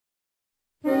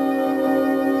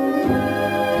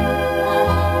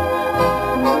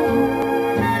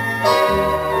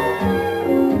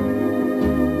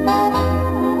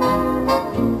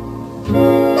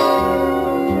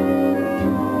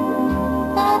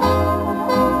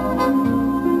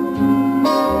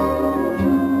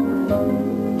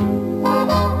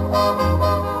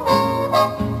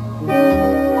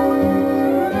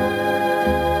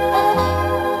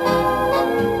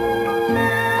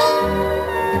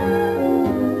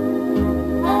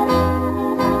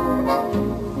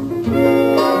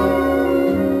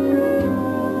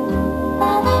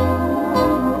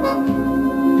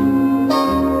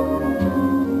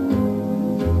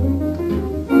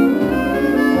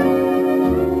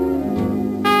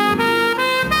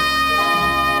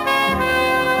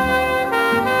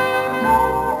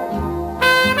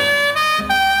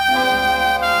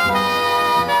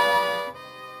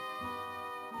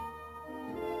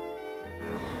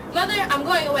Mother, I'm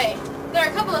going away. There are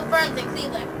a couple of firms in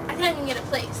Cleveland. I can't even get a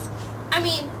place. I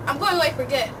mean, I'm going away for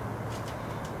good.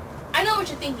 I know what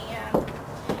you're thinking, Anne.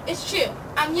 It's true.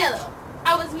 I'm yellow.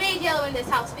 I was made yellow in this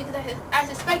house because I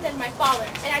suspected my father,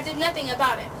 and I did nothing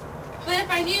about it. But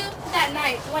if I knew that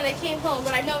night when I came home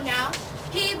what I know now,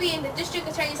 he'd be in the district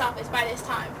attorney's office by this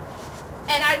time.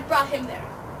 And I'd brought him there.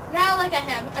 Now like I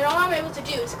am, and all I'm able to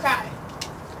do is cry.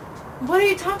 What are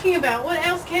you talking about? What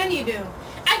else can you do?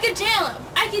 I could jail him.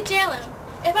 I could jail him.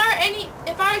 If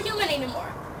I were human anymore.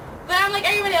 But I'm like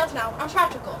everybody else now. I'm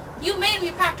practical. You made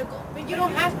me practical. But you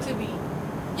don't have to be.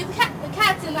 The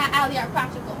cats in that alley are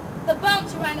practical. The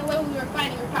bums who ran away when we were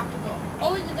fighting were practical.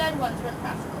 Only the dead ones weren't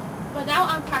practical. But now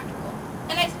I'm practical.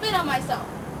 And I spit on myself.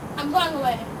 I'm going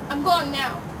away. I'm going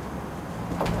now.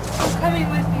 I'm coming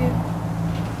with you.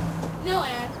 No,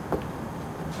 Anne.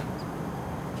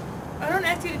 I don't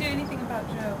ask you to do anything about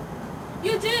Joe.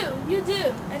 You do. You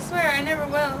do. I swear I never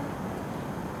will.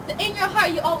 In your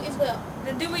heart, you always will.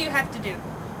 Then do what you have to do.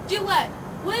 Do what?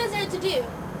 What is there to do?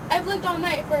 I've looked all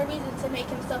night for a reason to make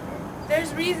him suffer.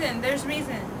 There's reason. There's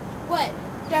reason. What?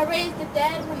 Did I raise the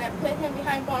dead when I put him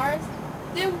behind bars?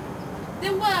 Then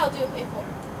what I'll do it for?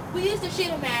 We used to shoot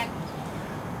a man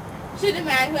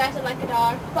who acted like a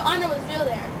dog, but honor was real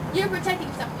there. You're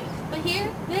protecting something. But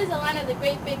here, there's a line of the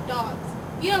great big dogs.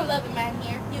 You don't love a man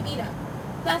here, you eat him.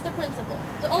 That's the principle.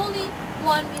 The only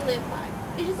one we live by.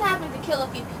 It just happened to kill a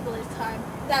few people this time.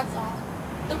 That's all.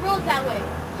 The world's that way.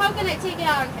 How can I take it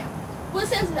out on him? What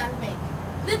sense does that make?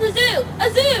 This is a zoo! A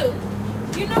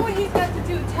zoo! You know what he's got to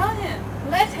do. Tell him.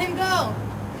 Let him go.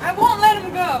 I won't let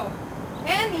him go.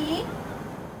 Annie.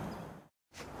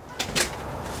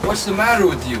 What's the matter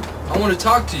with you? I want to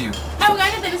talk to you. I've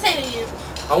got nothing to say to you.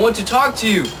 I want to talk to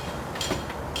you.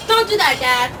 Don't do that,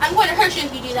 Dad. I'm going to hurt you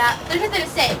if you do that. There's nothing to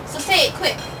say, so say it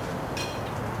quick.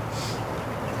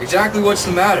 Exactly what's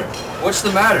the matter? What's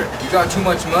the matter? You got too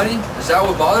much money? Is that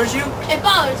what bothers you? It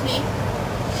bothers me.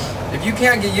 If you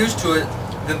can't get used to it,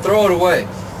 then throw it away.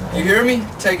 You hear me?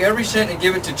 Take every cent and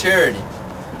give it to charity.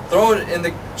 Throw it in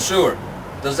the sewer.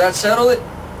 Does that settle it?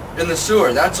 In the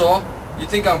sewer, that's all. You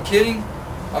think I'm kidding?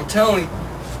 I'm telling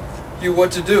you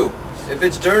what to do. If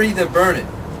it's dirty, then burn it.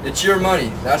 It's your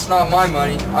money. That's not my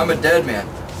money. I'm a dead man.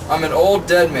 I'm an old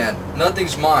dead man.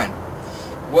 Nothing's mine.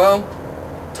 Well,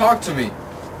 talk to me.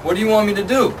 What do you want me to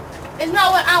do? It's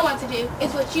not what I want to do.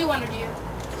 It's what you want to do.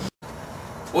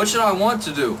 What should I want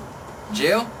to do?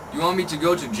 Jail? You want me to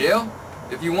go to jail?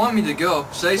 If you want me to go,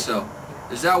 say so.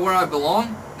 Is that where I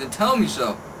belong? Then tell me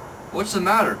so. What's the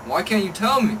matter? Why can't you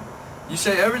tell me? You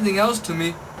say everything else to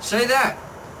me. Say that.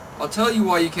 I'll tell you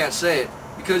why you can't say it.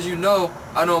 Because you know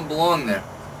I don't belong there.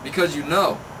 Because you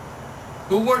know.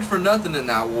 Who worked for nothing in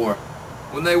that war?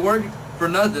 When they worked for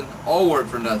nothing, all worked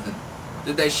for nothing.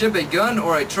 Did they ship a gun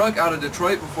or a truck out of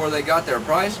Detroit before they got their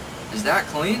price? Is that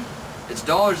clean? It's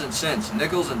dollars and cents,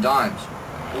 nickels and dimes.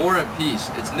 War and peace,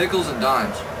 it's nickels and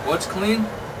dimes. What's clean?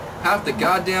 Half the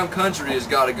goddamn country has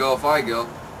got to go if I go.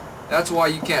 That's why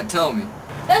you can't tell me.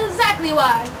 That's exactly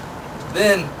why.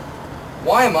 Then,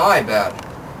 why am I bad?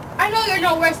 I know you're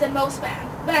no worse than most men,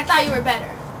 but I thought you were better.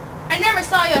 I never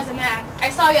saw you as a man. I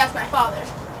saw you as my father.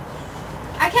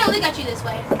 I can't look at you this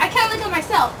way. I can't look at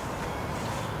myself.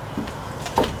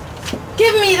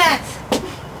 Give me that!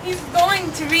 He's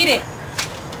going to read it.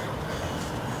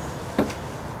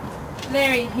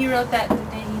 Larry, he wrote that the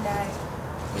day he died.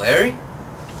 Larry?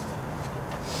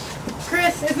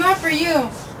 Chris, it's not for you.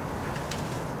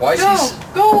 Why'd she Go!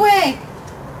 Go away!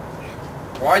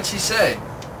 Why'd she say?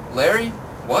 Larry?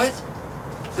 What?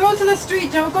 Go to the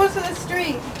street, Joe. Go to the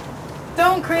street.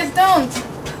 Don't, Chris, don't.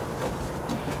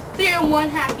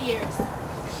 3.5 years.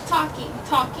 Talking.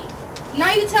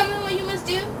 Now you tell me what you must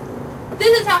do?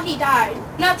 This is how he died.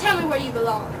 Now tell me where you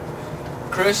belong.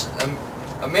 Chris,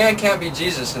 a man can't be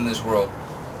Jesus in this world.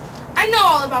 I know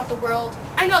all about the world.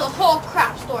 I know the whole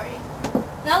crap story.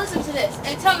 Now listen to this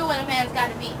and tell me what a man's got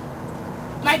to be.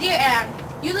 My dear Anne,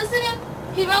 you listen to him?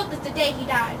 He wrote this the day he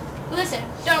died. Listen,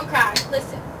 don't cry,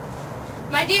 listen.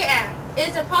 My dear Anne, it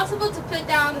is impossible to put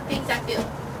down the things I feel,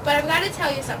 but I've got to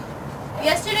tell you something.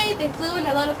 Yesterday, they flew in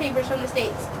a load of papers from the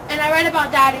States, and I read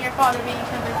about Dad and your father being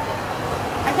convicted.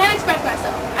 I can't express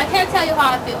myself. I can't tell you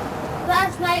how I feel.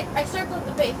 Last night, I circled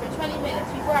the base for 20 minutes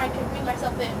before I could bring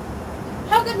myself in.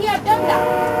 How could he have done that?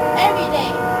 Every day,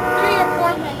 3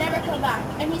 or 4 men never come back,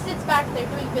 and he sits back there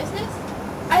doing business?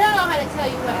 I don't know how to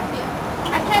tell you what I feel.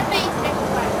 I can't face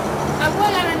exercise. I'm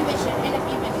going on a mission in a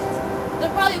few minutes.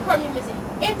 They'll probably report me missing.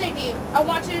 If they do, I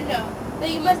want you to know that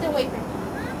you mustn't wait for me.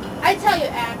 I tell you,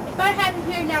 Anne, if I had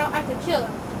him here now, I could kill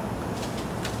him.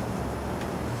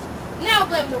 Now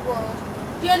blame the world.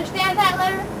 Do you understand that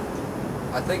letter?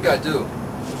 I think I do.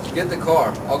 Get the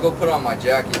car. I'll go put on my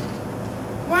jacket.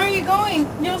 Where are you going?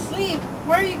 You'll sleep.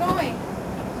 Where are you going?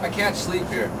 I can't sleep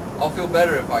here. I'll feel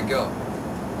better if I go.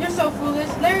 You're so foolish.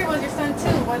 Larry was your son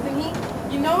too, wasn't he?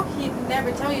 You know he'd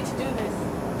never tell you to do this.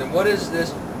 Then what is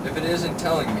this if it isn't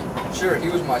telling me? Sure, he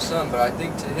was my son, but I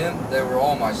think to him they were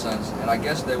all my sons, and I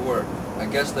guess they were. I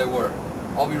guess they were.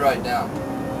 I'll be right down.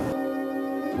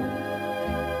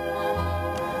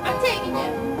 I'm taking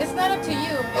him. It's not up to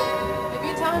you. If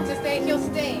you tell him to stay, he'll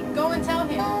stay. Go and tell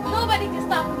him. Nobody can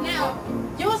stop him now.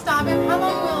 You'll stop him. How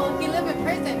long will he live in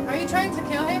prison? Are you trying to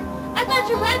kill him? I thought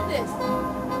you read this.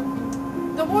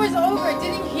 The war's over.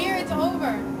 Didn't you hear? It's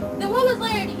over. Then what was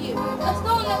Larry to you? A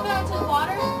stone that fell into the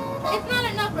water? It's not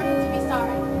enough for him to be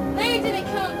sorry. Larry didn't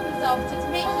kill himself to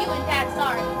make you and Dad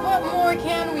sorry. What more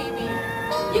can we be?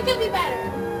 You can be better.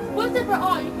 Once and for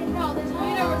all, you can know there's a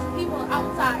universe of people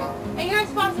outside, and you're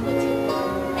responsible to.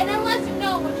 And unless you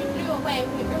know what you do away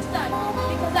with your son,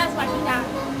 because that's why he died.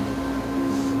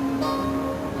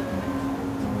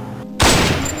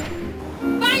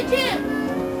 Find Jim!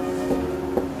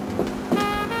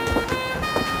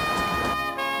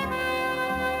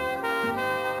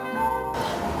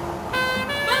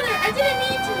 Mother, I didn't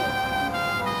mean to!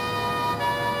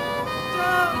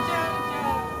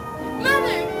 Joe.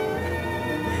 Mother!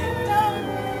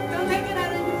 Don't take it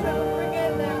out on yourself. Forget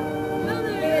it now.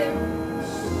 Mother!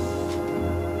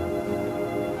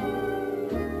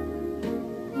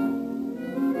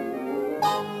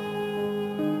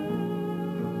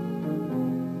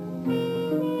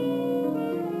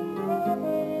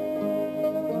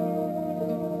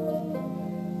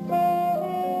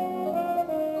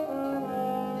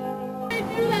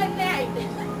 You like that?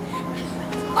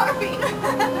 Sorry.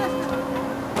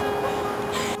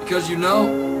 Because you know?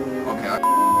 Okay.